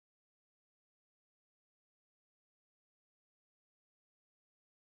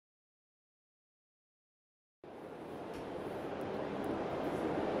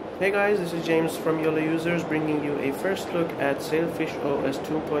Hey guys, this is James from Jolla Users, bringing you a first look at Sailfish OS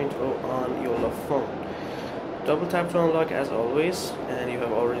 2.0 on Jolla phone. Double tap to unlock as always, and you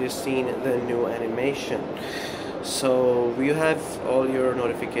have already seen the new animation. So you have all your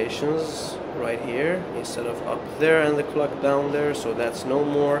notifications right here instead of up there and the clock down there, so that's no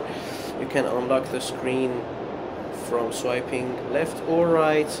more. You can unlock the screen from swiping left or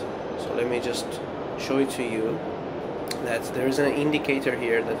right. So let me just show it to you. That there is an indicator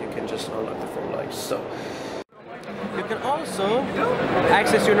here that you can just unlock the phone like so. You can also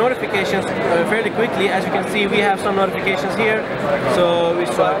access your notifications fairly quickly. As you can see, we have some notifications here. So we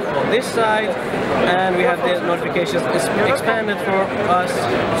swipe on this side and we have the notifications expanded for us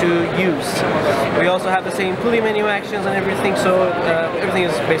to use. We also have the same pulley menu actions and everything, so everything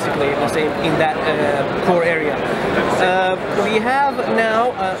is basically the same in that core area. We have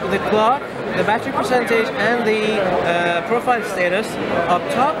now the clock, the battery percentage and the profile status up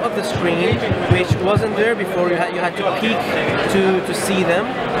top of the screen, which wasn't there before. You had to peek to see them,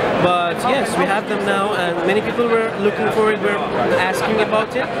 but yes, we have them now, and many people were looking for it, were asking about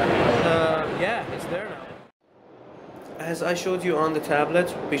it. Yeah, it's there now. As I showed you on the tablet,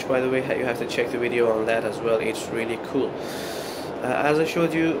 which by the way you have to check the video on that as well, it's really cool. As I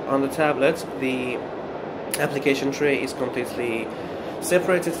showed you on the tablet, the application tray is completely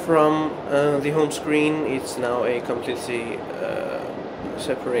separated from the home screen. It's now a completely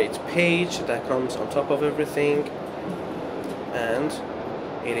separate page that comes on top of everything, and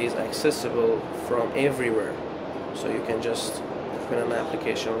it is accessible from everywhere. So you can just open an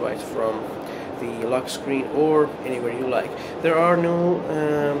application right from the lock screen or anywhere you like. There are new,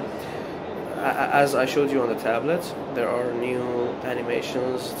 as I showed you on the tablet, there are new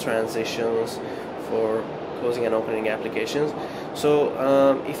animations, transitions for closing and opening applications. So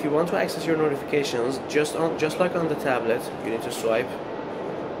if you want to access your notifications just like on the tablet, you need to swipe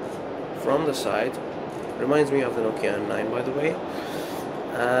from the side. Reminds me of the Nokia 9, by the way,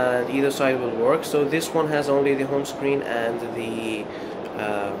 and either side will work. So this one has only the home screen and the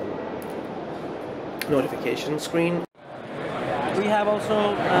notification screen. We have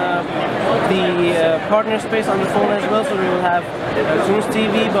also the partner space on the phone as well, so we will have Zoom's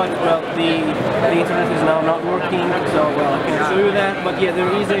TV, but well, the internet is now not working, so well, I can show you that. But yeah,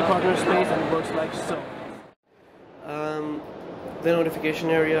 there is a partner space and it works like so. The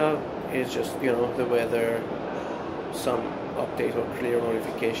notification area is just, you know, the weather, some update or clear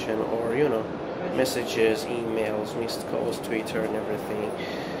notification, or you know, messages, emails, missed calls, Twitter and everything.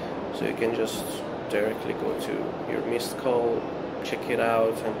 So you can just directly go to your missed call, check it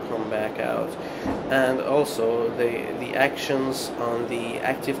out and come back out. And also the actions on the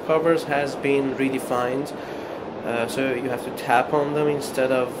active covers has been redefined, so you have to tap on them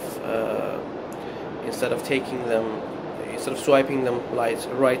instead of swiping them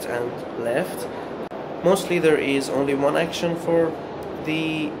right and left. Mostly there is only one action for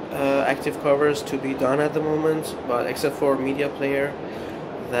the active covers to be done at the moment, but except for media player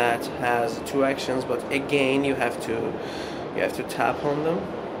that has two actions, but again you have to tap on them.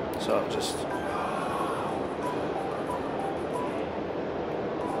 So I'll just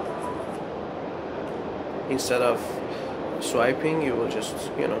instead of swiping, you will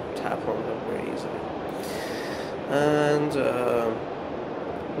just, you know, tap on them very easily. And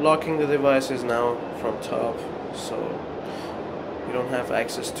locking the device is now from top, so you don't have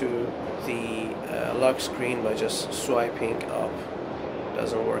access to the lock screen by just swiping up.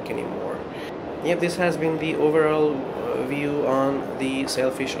 Doesn't work anymore. Yep, this has been the overall view on the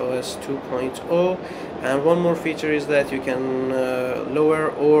Sailfish OS 2.0, and one more feature is that you can lower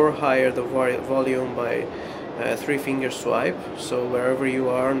or higher the volume by 3-finger swipe. So wherever you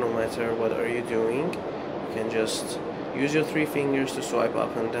are, no matter what are you doing, you can just use your 3 fingers to swipe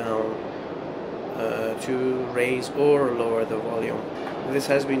up and down to raise or lower the volume. This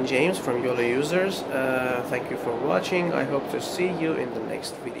has been James from Jolla Users. Thank you for watching. I hope to see you in the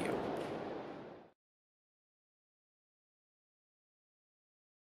next video.